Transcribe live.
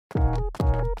Ooh,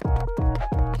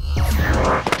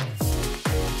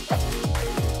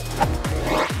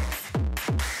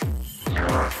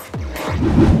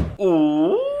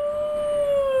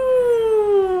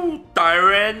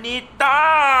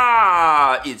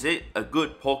 Tyranitar! Is it a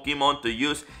good Pokemon to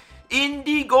use in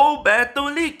the Go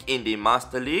Battle League, in the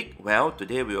Master League? Well,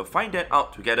 today we will find that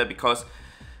out together because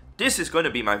this is going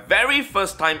to be my very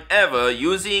first time ever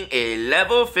using a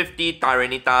level 50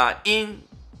 Tyranitar in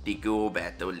the Go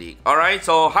Battle League. Alright,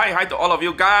 so hi to all of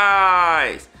you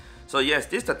guys! So yes,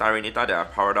 this is the Tyranitar that I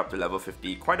powered up to level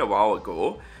 50 quite a while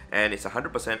ago. And it's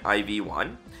 100%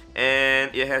 IV1.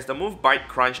 And it has the move Bite,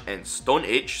 Crunch, and Stone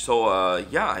Edge. So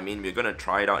yeah, I mean, we're gonna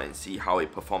try it out and see how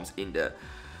it performs in the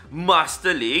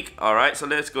Master League. Alright, so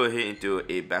let's go ahead into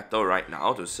a battle right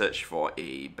now to search for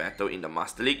a battle in the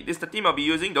Master League. This is the team I'll be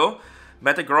using though.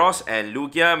 Metagross and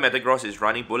Lugia. Metagross is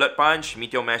running Bullet Punch,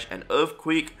 Meteor Mash, and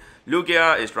Earthquake.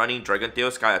 Lugia is running Dragon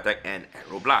Tail, Sky Attack, and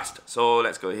Aeroblast. So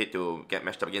let's go ahead to get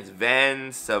matched up against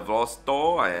Van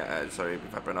Servosto. Sorry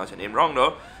if I pronounced your name wrong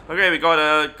though. Okay, we got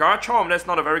a Garchomp. That's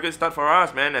not a very good start for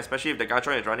us, man. Especially if the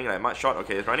Garchomp is running like Mud Shot.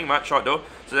 Okay, it's running Mud Shot though.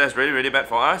 So that's really bad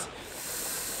for us.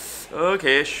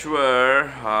 Okay, sure.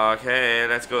 Okay,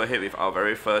 let's go ahead with our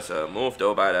very first move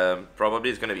though. But probably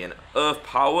it's going to be an Earth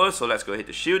Power. So let's go ahead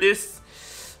to shield this.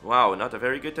 Wow, not a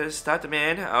very good start,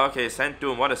 man. Okay,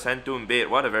 Santoom. What a Santoom bait.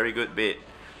 What a very good bait.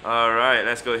 Alright,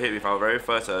 let's go ahead with our very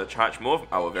first charge move.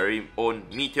 Our very own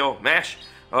Meteor Mash.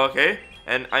 Okay,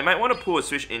 and I might want to pull a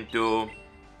switch into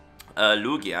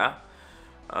Lugia.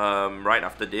 Right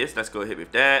after this, let's go ahead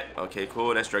with that. Okay,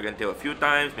 cool. Let's Dragon Tail a few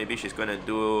times. Maybe she's gonna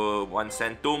do one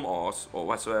Santoom or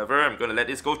whatsoever. I'm gonna let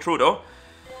this go through though.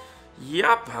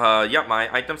 Yep, my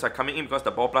items are coming in because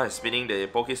the ball blast is spinning the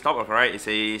Pokestop. Alright, it's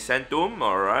a Santoom.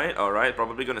 Alright,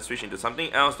 probably gonna switch into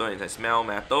something else though. It's a Smell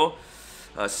Metal.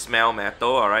 Smell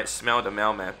Metal. Alright, smell the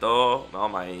Metal. Well,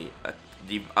 my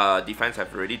defense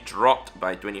have already dropped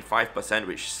by 25%,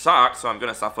 which sucks. So I'm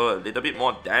gonna suffer a little bit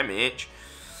more damage.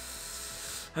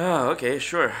 Okay,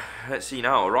 sure. Let's see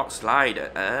now. Rock Slide.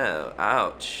 Oh,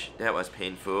 ouch. That was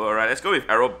painful. Alright, let's go with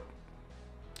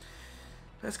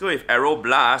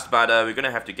Aeroblast, but we're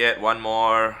gonna have to get one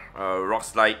more Rock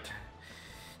Slide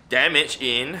damage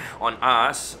in on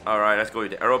us. Alright, let's go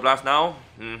with the Aeroblast now.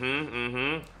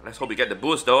 Let's hope we get the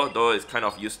boost though it's kind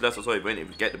of useless also even if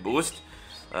we get the boost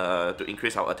to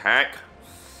increase our attack.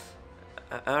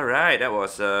 Alright, that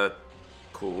was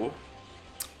cool.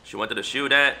 She wanted to shield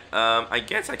that. I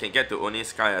guess I can get to only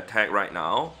Sky Attack right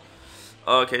now.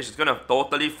 Okay, she's gonna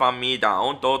totally farm me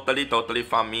down. Totally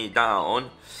farm me down.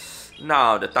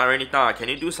 Now, the Tyranitar, can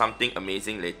you do something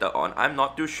amazing later on? I'm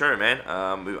not too sure, man.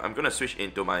 I'm gonna switch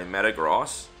into my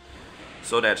Metagross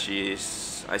so that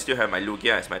I still have my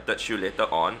Lugia as my third shield later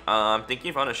on. I'm thinking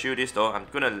if I want to shield this though, I'm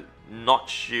gonna not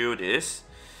shield this.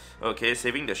 Okay,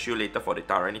 saving the shield later for the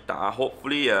Tyranitar.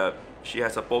 Hopefully, she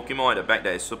has a Pokemon at the back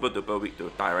that is super duper weak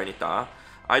to Tyranitar.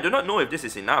 I do not know if this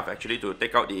is enough actually to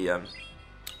take out the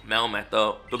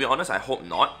Melmetal. To be honest, I hope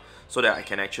not, so that I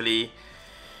can actually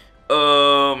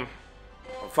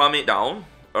farm it down.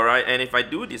 Alright, and if I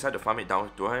do decide to farm it down,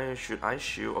 should I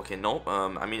shield? Okay, no.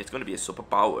 I mean, it's going to be a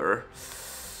superpower.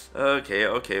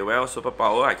 Okay, well,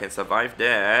 superpower, I can survive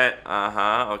that.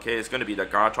 Okay, it's going to be the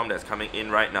Garchomp that's coming in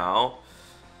right now.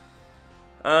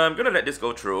 I'm going to let this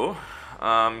go through.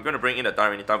 I'm going to bring in the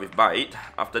Tyranitar with Bite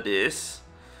after this.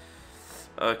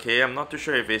 Okay, I'm not too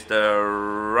sure if it's the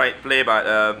right play, but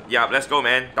yeah, let's go,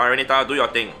 man. Tyranitar, do your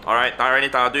thing. Alright,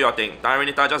 Tyranitar, do your thing.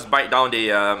 Tyranitar, just bite down the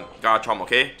Garchomp,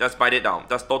 okay? Just bite it down.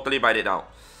 Just totally bite it down.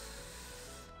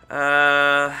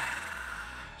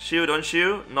 Shield, don't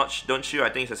shield. Don't shield, I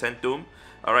think it's a Santoom.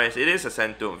 Alright, it is a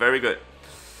Santoom. Very good.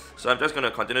 So I'm just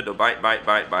gonna continue to bite,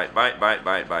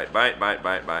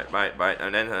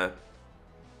 and then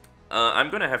I'm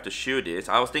gonna have to shield this.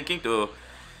 I was thinking to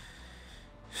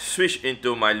switch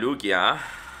into my Lugia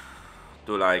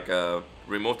to like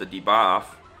remove the debuff,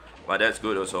 but that's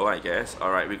good also, I guess.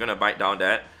 Alright, we're gonna bite down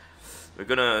that. We're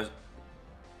gonna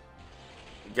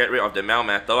get rid of the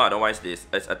Melmetal, otherwise this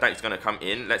attack is gonna come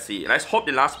in. Let's see. Let's hope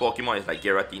the last Pokemon is like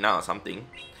Giratina or something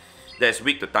that's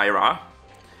weak to Tyra.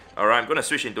 Alright, I'm gonna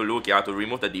switch into Lugia to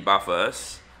remove the debuff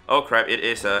first. Oh crap, it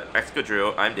is a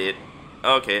Excadrill. I'm dead.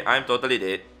 Okay, I'm totally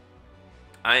dead.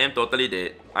 I am totally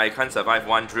dead. I can't survive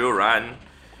one drill run.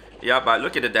 Yeah, but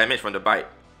look at the damage from the bite.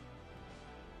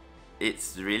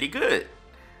 It's really good.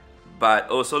 But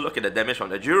also look at the damage from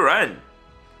the drill run.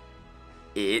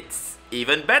 It's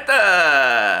even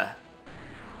better.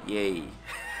 Yay.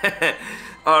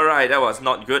 Alright, that was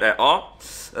not good at all.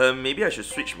 Maybe I should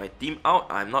switch my team out.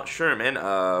 I'm not sure, man.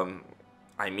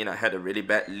 I mean, I had a really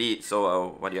bad lead, so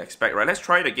what do you expect, right? Let's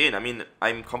try it again. I mean,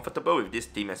 I'm comfortable with this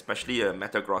team, especially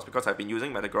Metagross, because I've been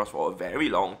using Metagross for a very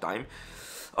long time.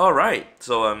 Alright,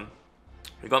 so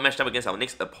we got matched up against our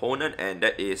next opponent, and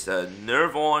that is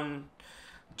Nervon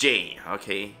J.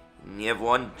 Okay,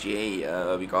 Nervon J.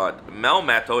 We got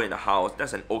Melmetal in the house.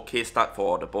 That's an okay start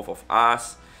for the both of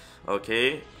us.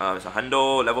 Okay, it's a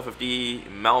Hundo, level 50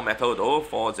 Melmetal though,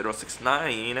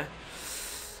 4069.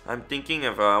 I'm thinking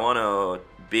if I want to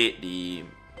bait the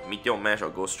Meteor Mash or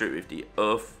go straight with the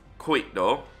Earthquake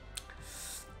though.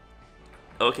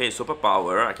 Okay,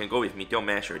 superpower. I can go with Meteor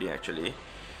Mash already actually,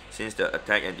 since the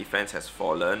attack and defense has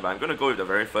fallen. But I'm gonna go with the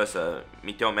very first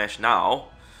Meteor Mash now,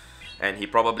 and he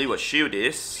probably would shield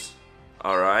this.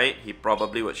 Alright, he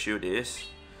probably would shield this.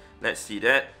 Let's see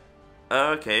that.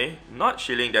 Okay, not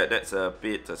shielding that. That's a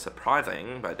bit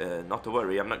surprising, but not to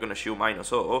worry. I'm not gonna shield mine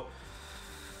also.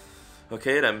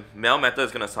 Okay, the Melmetal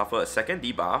is gonna suffer a second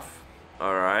debuff.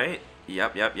 Alright.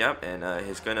 Yep. And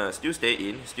he's gonna still stay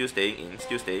in, still staying in,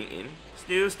 still staying in,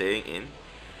 still staying in,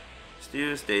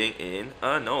 still staying in.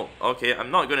 No. Okay, I'm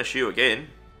not gonna shield again.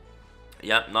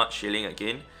 Yep, not shielding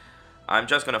again. I'm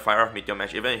just gonna fire off Meteor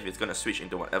Mash, even if it's gonna switch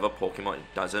into whatever Pokemon,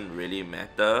 it doesn't really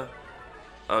matter.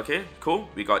 Okay, cool.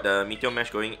 We got the Meteor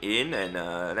Mash going in, and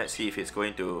let's see if it's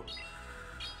going to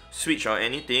switch or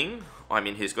anything. I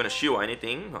mean, he's going to shield or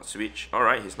anything, not switch.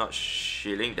 Alright, he's not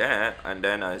shielding that. And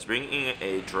then he's bringing in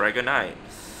a Dragonite.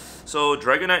 So,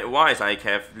 Dragonite-wise, I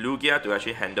have Lugia to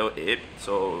actually handle it.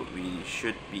 So, we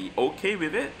should be okay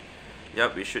with it.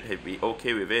 Yep, we should be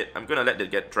okay with it. I'm going to let the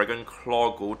Dragon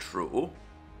Claw go through.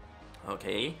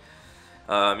 Okay.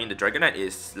 I mean, the Dragonite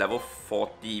is level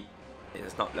 40.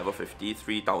 It's not level 50,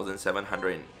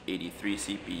 3783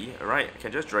 CP. Alright, I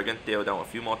can just Dragon Tail down a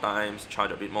few more times,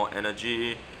 charge a bit more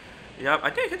energy. Yep, I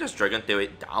think I can just Dragon Tail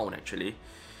it down actually.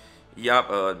 Yep,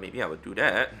 maybe I will do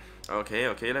that.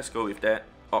 Okay, let's go with that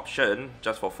option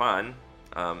just for fun.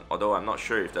 Although I'm not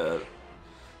sure if the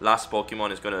last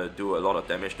Pokemon is gonna do a lot of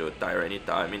damage to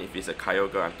Tyranitar. I mean, if it's a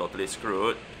Kyogre, I'm totally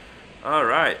screwed.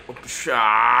 Alright.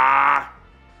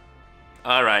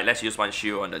 Alright, let's use one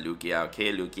shield on the Lugia.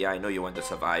 Okay, Lugia, I know you want to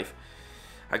survive.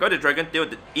 I got the Dragon Tail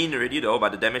in already though,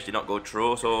 but the damage did not go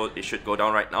through, so it should go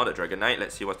down right now, the Dragonite.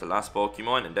 Let's see what's the last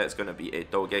Pokemon, and that's gonna be a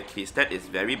Togekiss. That is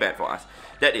very bad for us.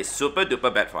 That is super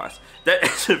duper bad for us. That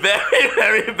is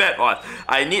very bad for us.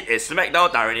 I need a Smackdown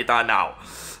Tyranitar now.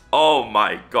 Oh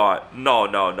my god. No.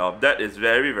 That is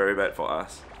very bad for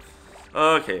us.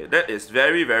 Okay, that is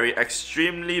very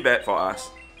extremely bad for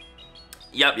us.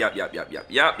 Yup.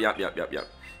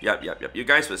 You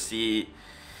guys will see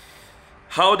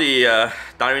how the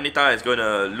Tyranitar is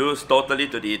gonna lose totally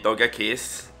to the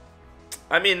Togekiss.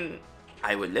 I mean,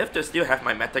 I would love to still have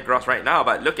my Metagross right now,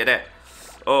 but look at that.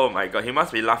 Oh my god, he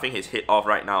must be laughing his head off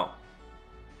right now.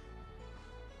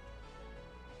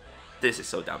 This is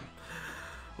so dumb.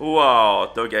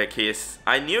 Wow, Togekiss.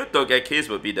 I knew Togekiss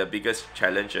would be the biggest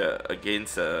challenger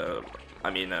against, for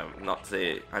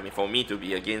me to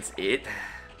be against it.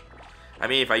 I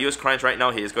mean, if I use Crunch right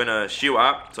now, he's gonna shield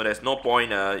up, so there's no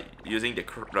point using the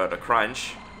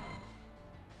Crunch.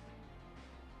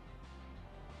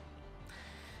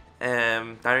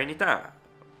 Tyranitar,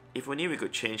 if only we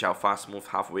could change our fast move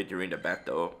halfway during the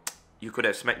battle. You could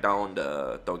have smacked down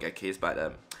the Togekiss, but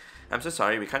I'm so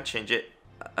sorry, we can't change it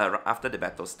after the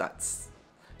battle starts.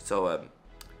 So,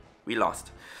 we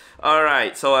lost.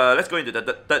 Alright, so let's go into the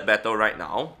third battle right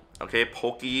now. Okay,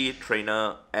 Poke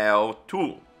Trainer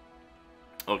L2.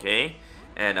 Okay,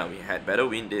 and we had better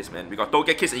win this, man. We got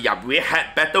Togekiss. Yeah, we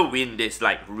had better win this.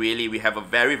 Like, really, we have a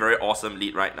very awesome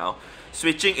lead right now.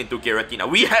 Switching into Giratina.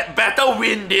 We had better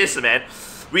win this, man.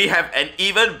 We have an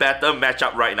even better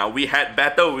matchup right now. We had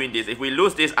better win this. If we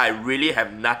lose this, I really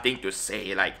have nothing to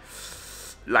say. Like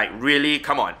really,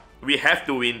 come on. We have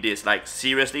to win this. Like,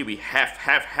 seriously, we have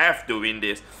to win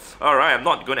this. Alright, I'm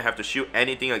not gonna have to shoot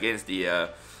anything against the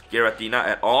Giratina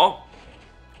at all,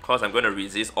 because I'm going to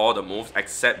resist all the moves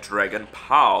except Dragon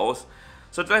Pulse.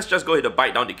 So let's just go ahead and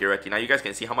bite down the Giratina. You guys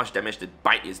can see how much damage the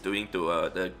bite is doing to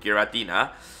the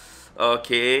Giratina.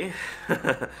 Okay.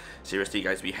 Seriously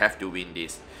guys, we have to win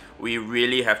this. We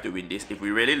really have to win this. If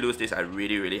we really lose this, I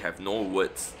really have no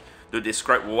words to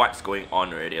describe what's going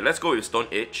on already. Let's go with Stone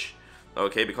Edge.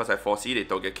 Okay, because I foresee the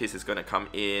Togekiss is going to come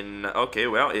in. Okay,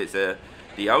 well, it's the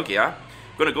Algia.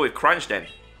 I'm going to go with Crunch then.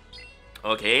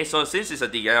 Okay, so since it's a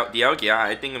Dialga,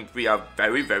 I think we are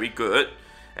very good,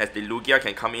 as the Lugia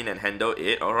can come in and handle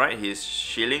it. Alright, he's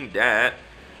shielding that.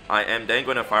 I am then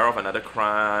going to fire off another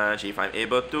Crunch if I'm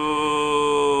able to,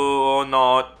 or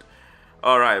not.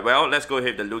 Alright, well, let's go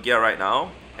hit the Lugia right now.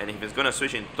 And if it's going to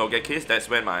switch in Togekiss, that's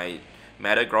when my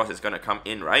Metagross is gonna come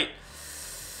in, right?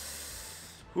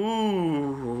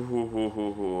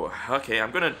 Ooh. Okay,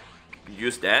 I'm gonna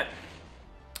use that.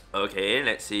 Okay,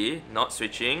 let's see. Not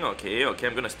switching. Okay,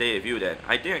 I'm gonna stay with you then.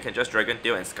 I think I can just Dragon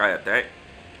Tail and Sky Attack.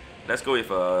 Let's go with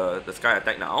the Sky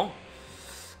Attack now.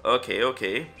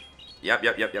 Okay. Yep.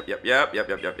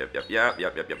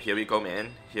 Here we go,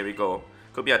 man. Here we go.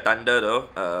 Could be a Thunder though.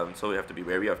 So we have to be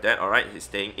wary of that. Alright, he's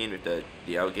staying in with the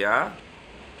Dialga.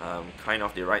 Kind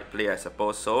of the right play, I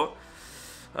suppose so.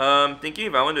 Thinking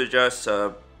if I want to just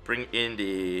bring in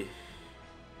the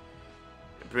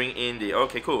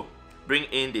okay, cool. Bring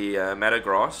in the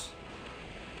Metagross.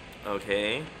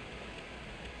 Okay,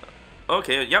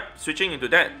 yep, switching into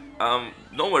that.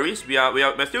 No worries,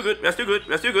 we're still good, we're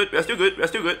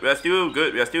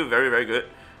still very good.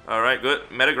 Alright, good.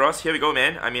 Metagross, here we go,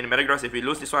 man. I mean, Metagross, if we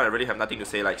lose this one, I really have nothing to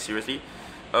say, like, seriously.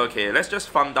 Okay, let's just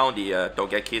farm down the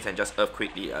Togekiss and just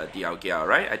Earthquake the Dialga,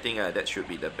 alright? I think that should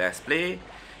be the best play.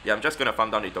 Yeah, I'm just gonna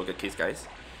farm down the Togekiss, guys.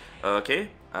 Okay,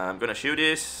 I'm gonna shield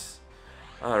this.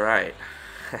 Alright.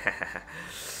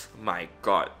 My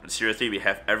god, seriously, we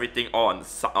have everything all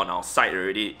on our side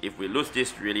already. If we lose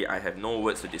this, really, I have no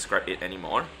words to describe it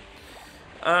anymore.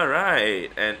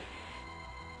 Alright, and...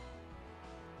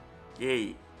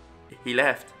 yay, he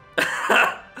left.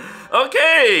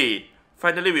 Okay!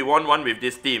 Finally, we won one with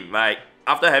this team. Like,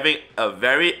 after having a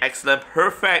very excellent,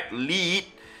 perfect lead,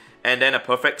 and then a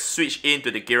perfect switch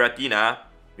into the Giratina,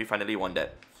 we finally won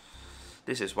that.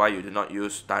 This is why you do not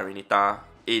use Tyranitar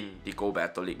in the Go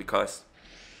Battle League, because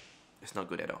it's not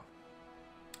good at all.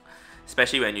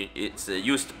 Especially when it's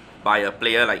used by a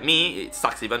player like me, it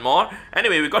sucks even more.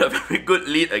 Anyway, we got a very good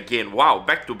lead again. Wow,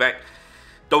 back-to-back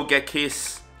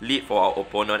Togekiss lead for our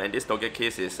opponent, and this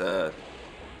Togekiss is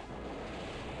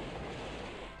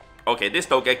okay, this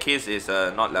Togekiss is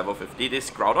not level 50. This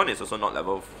Groudon is also not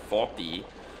level 40.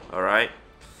 Alright.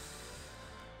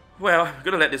 Well, I'm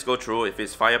gonna let this go through. If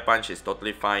it's Fire Punch, it's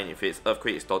totally fine. If it's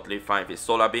Earthquake, it's totally fine. If it's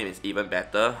Solar Beam, it's even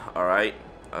better. Alright.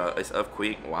 It's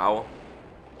Earthquake. Wow.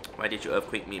 Why did you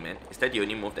Earthquake me, man? Is that the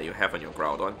only move that you have on your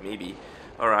Groudon? Maybe.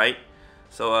 Alright.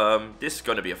 So, this is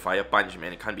gonna be a Fire Punch,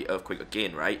 man. It can't be Earthquake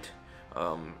again, right?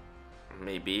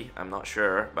 Maybe. I'm not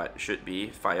sure, but should be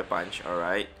Fire Punch.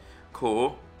 Alright.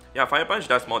 Cool. Yeah, Fire Punch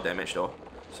does more damage though.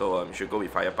 So, you should go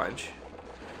with Fire Punch.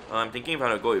 I'm thinking if I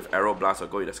want to go with Aero Blast or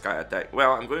go with the Sky Attack.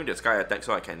 Well, I'm going with the Sky Attack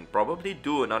so I can probably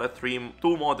do another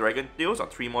 2 more Dragon Tails or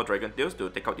 3 more Dragon Tails to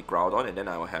take out the Groudon, and then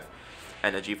I will have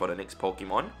energy for the next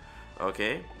Pokemon.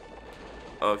 Okay.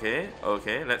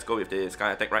 Let's go with the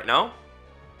Sky Attack right now.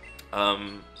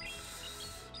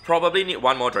 Probably need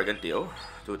 1 more Dragon Tail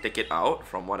to take it out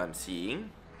from what I'm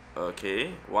seeing.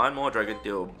 Okay, 1 more Dragon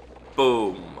Tail.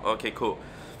 Boom. Okay, cool.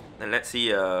 And let's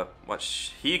see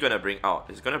what's he gonna bring out.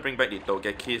 He's gonna bring back the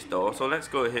Togekiss though. So let's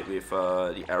go ahead with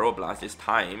the Aero Blast this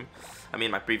time. I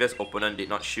mean, my previous opponent did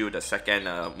not shield the second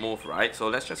move, right? So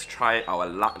let's just try our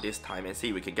luck this time and see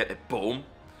if we can get a boom.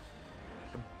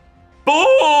 Boom!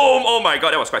 Oh my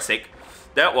god, that was quite sick.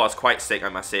 That was quite sick, I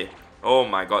must say. Oh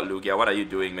my god, Lugia, what are you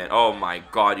doing, man? Oh my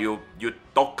god, you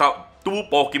took out 2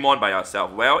 Pokemon by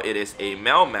yourself. Well, it is a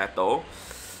Melmetal.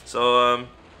 So,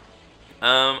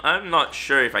 I'm not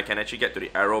sure if I can actually get to the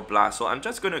Aero Blast, so I'm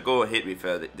just gonna go ahead with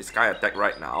the Sky Attack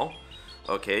right now.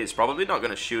 Okay, it's probably not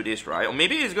gonna shoot this, right? Or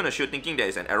maybe it's gonna shoot thinking there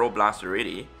is an Aero Blast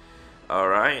already.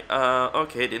 Alright,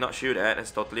 okay, did not shoot that,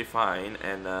 that's totally fine.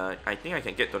 And I think I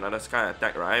can get to another Sky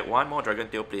Attack, right? 1 more Dragon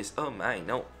Tail, please. Oh my,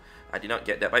 no. I did not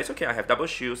get that, but it's okay, I have double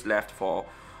shields left for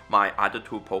my other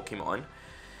 2 Pokemon.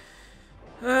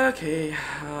 Okay,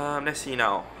 let's see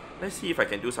now. Let's see if I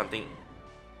can do something.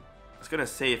 I was gonna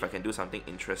say if I can do something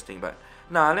interesting, but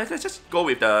nah, let's just go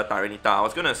with the Tyranitar. I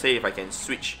was gonna say if I can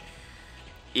switch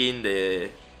in the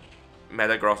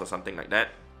Metagross or something like that.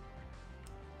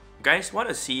 Guys,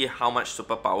 wanna see how much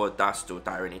superpower does to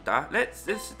Tyranitar?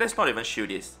 Let's not even shoot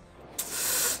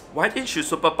this. Why didn't you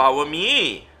superpower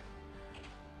me?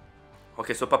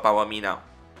 Okay, superpower me now.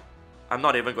 I'm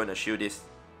not even gonna shoot this.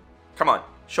 Come on,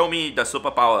 show me the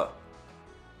superpower.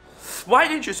 Why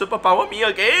didn't you superpower me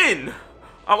again?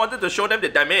 I wanted to show them the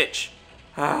damage.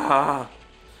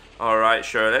 Alright,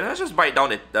 sure. Let's just bite down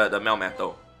the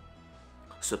Melmetal.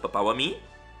 Superpower me?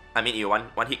 I mean, you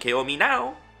one hit KO me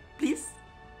now? Please?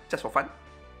 Just for fun?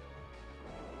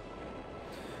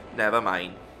 Never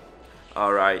mind.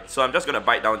 Alright, so I'm just gonna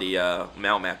bite down the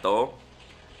Melmetal.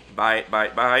 Bite.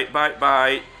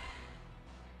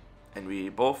 And we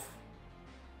both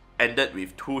ended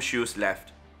with 2 shields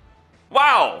left.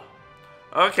 Wow!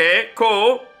 Okay,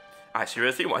 cool. I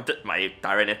seriously wanted my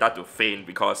Tyranitar to faint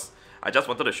because I just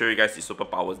wanted to show you guys the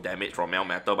superpowers damage from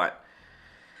Melmetal, but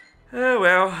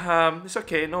Well, it's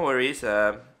okay, no worries.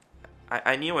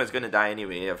 I knew I was gonna die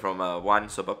anyway from one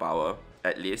superpower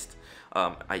at least.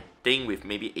 I think with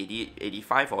maybe 80,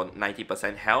 85 or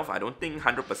 90% health, I don't think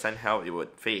 100% health it would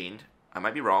faint. I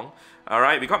might be wrong.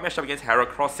 Alright, we got matched up against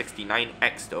Heracross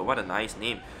 69X though. What a nice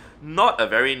name. Not a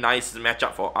very nice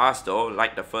matchup for us though,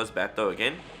 like the first battle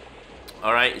again.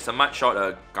 Alright, it's a much short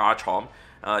Garchomp.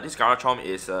 This Garchomp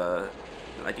is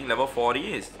I think level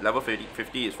 40, is level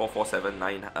 50 is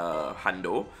 4479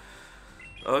 Hundo.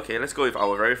 Okay, let's go with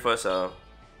our very first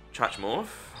charge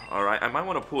move. Alright, I might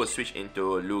want to pull a switch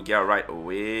into Lugia right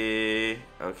away.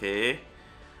 Okay.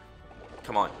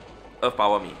 Come on. Earth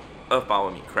power me. Earth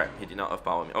power me. Crap, he did not Earth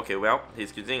power me. Okay, well,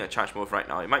 he's using a charge move right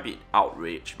now. It might be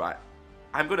Outrage, but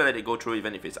I'm gonna let it go through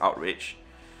even if it's Outrage.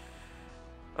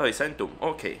 Oh, it's Centum.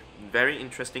 Okay. Very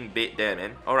interesting bait there,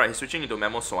 man. Alright, he's switching into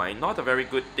Mamoswine. Not a very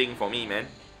good thing for me, man.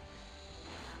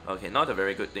 Okay, not a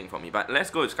very good thing for me. But let's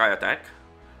go with Sky Attack.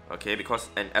 Okay, because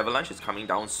an Avalanche is coming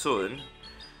down soon.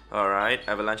 Alright,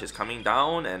 Avalanche is coming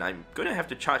down, and I'm gonna have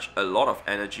to charge a lot of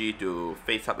energy to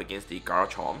face up against the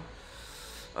Garchomp.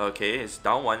 Okay, it's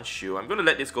down one shield. I'm gonna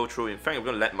let this go through. In fact, I'm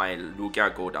gonna let my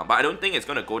Lugia go down. But I don't think it's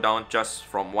gonna go down just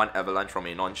from one Avalanche from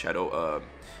a non-shadow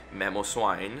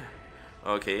Mamoswine.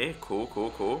 Okay,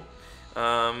 cool.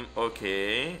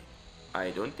 Okay. I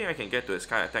don't think I can get to a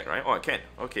Sky Attack, right? Oh, I can.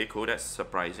 Okay, cool. That's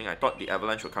surprising. I thought the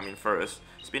Avalanche would come in first.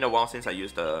 It's been a while since I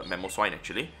used the Mamoswine,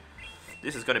 actually.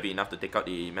 This is going to be enough to take out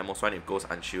the Mamoswine if it goes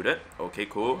unshielded. Okay,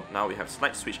 cool. Now we have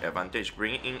slight switch advantage,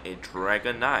 bringing in a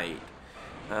Dragonite.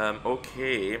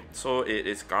 Okay. So it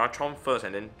is Garchomp first,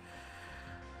 and then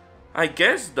I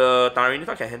guess the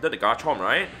Tyranitar can handle the Garchomp,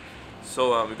 right?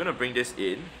 So we're going to bring this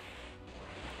in.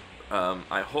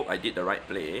 I hope I did the right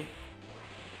play.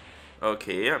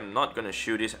 Okay, I'm not gonna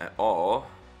shoot this at all.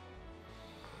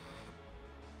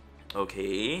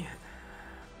 Okay.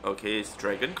 Okay, it's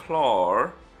Dragon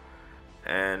Claw.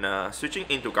 And switching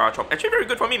into Garchomp. Actually very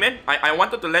good for me, man. I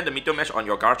wanted to land the Meteor Mash on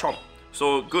your Garchomp.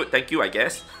 So good, thank you, I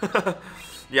guess.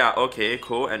 Yeah, okay,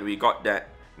 cool. And we got that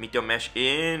Meteor Mash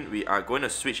in. We are going to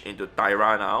switch into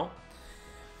Tyra now.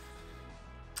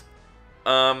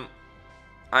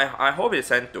 I hope it's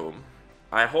Centum.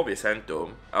 I hope it's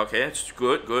Centum. Okay, it's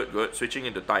good. Switching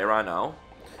into Tyra now,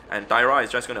 and Tyra is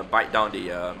just gonna bite down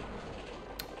the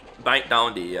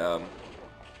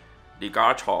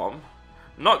Garchomp.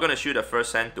 Not gonna shoot the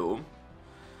first Centum.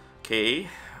 Okay,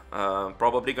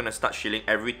 probably gonna start shielding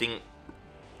everything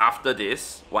after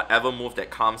this. Whatever move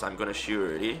that comes, I'm gonna shield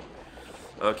already.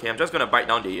 Okay, I'm just gonna bite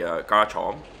down the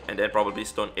Garchomp, and then probably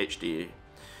Stone Edge the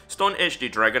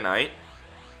Dragonite.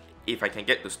 If I can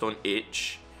get to Stone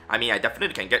Edge. I mean, I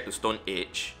definitely can get to Stone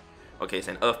Edge. Okay, it's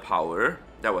an Earth Power.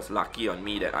 That was lucky on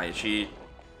me that I actually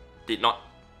did not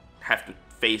have to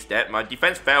face that. My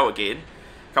defense fell again.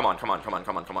 Come on.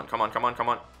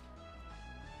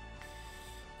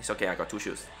 It's okay, I got 2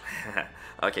 shoes.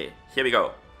 Okay, here we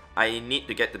go. I need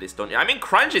to get to this Stone Edge. I mean,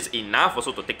 Crunch is enough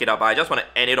also to take it up, but I just want to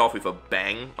end it off with a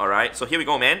bang. Alright, so here we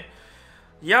go, man.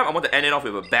 Yeah, I want to end it off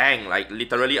with a bang. Like,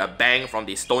 literally a bang from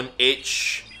the Stone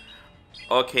Edge.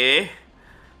 Okay.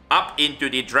 Up into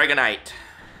the Dragonite.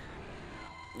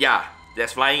 Yeah,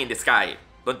 that's flying in the sky.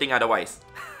 Don't think otherwise.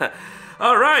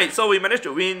 Alright, so we managed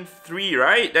to win 3,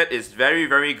 right? That is very,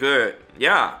 very good.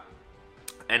 Yeah.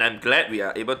 And I'm glad we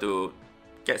are able to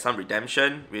get some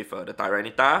redemption with the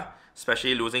Tyranitar.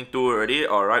 Especially losing 2 already.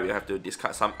 Alright, we have to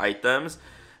discard some items.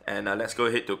 And let's go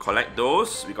ahead to collect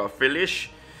those. We got Frillish.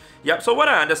 Yep, so what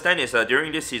I understand is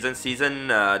during this season,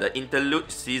 the interlude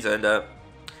season,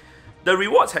 the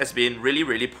rewards has been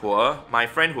really poor. My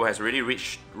friend who has really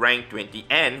reached rank 20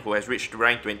 and who has reached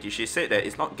rank 20, she said that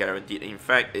it's not guaranteed. In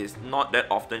fact, it's not that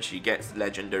often she gets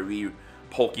legendary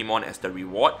Pokemon as the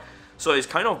reward. So it's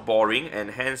kind of boring, and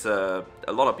hence a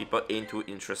lot of people ain't too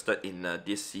interested in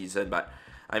this season. But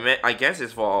I guess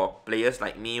it's for players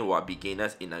like me who are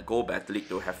beginners in a Go Battle League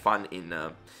to have fun in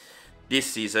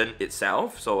this season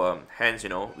itself. So hence, you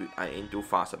know, I ain't too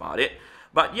fast about it.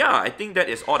 But yeah, I think that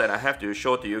is all that I have to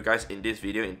show to you guys in this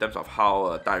video in terms of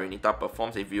how Tyranitar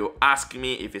performs. If you ask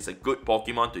me if it's a good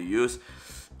Pokemon to use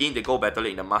in the Go Battle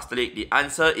League, in the Master League, the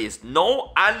answer is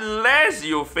no, unless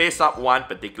you face up one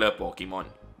particular Pokemon,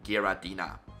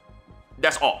 Giratina.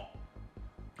 That's all.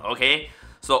 Okay?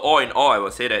 So all in all, I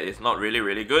would say that it's not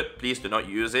really good. Please do not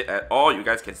use it at all. You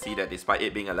guys can see that despite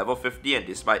it being a level 50 and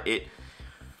despite it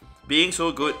being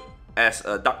so good as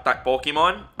a Dark-type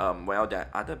Pokemon, well, there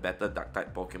are other better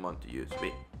Dark-type Pokemon to use.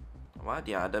 Wait, what are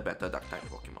the other better Dark-type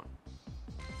Pokemon?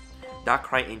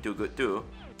 Darkrai ain't too good too.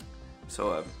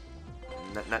 So,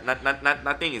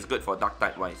 nothing is good for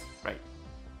Dark-type wise, right?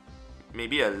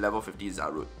 maybe a level 50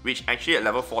 Zarud, which actually at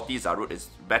level 40 Zarud is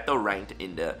better ranked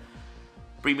in the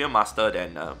Premium Master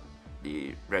than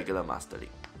the regular Master League.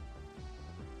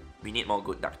 We need more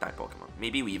good Dark-type Pokemon.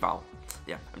 Maybe Weavile.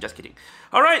 Yeah, I'm just kidding.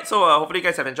 Alright, so hopefully you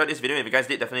guys have enjoyed this video. If you guys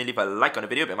did, definitely leave a like on the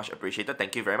video. Very much appreciated.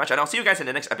 Thank you very much. And I'll see you guys in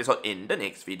the next episode in the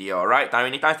next video. Alright,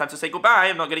 Tyranitar, it's time to say goodbye.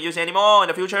 I'm not going to use you anymore in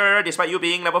the future. Despite you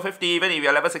being level 50, even if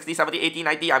you're level 60, 70, 80,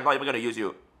 90, I'm not even going to use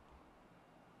you.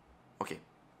 Okay.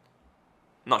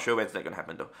 Not sure when's that going to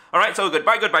happen though. Alright, so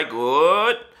goodbye, goodbye,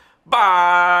 goodbye.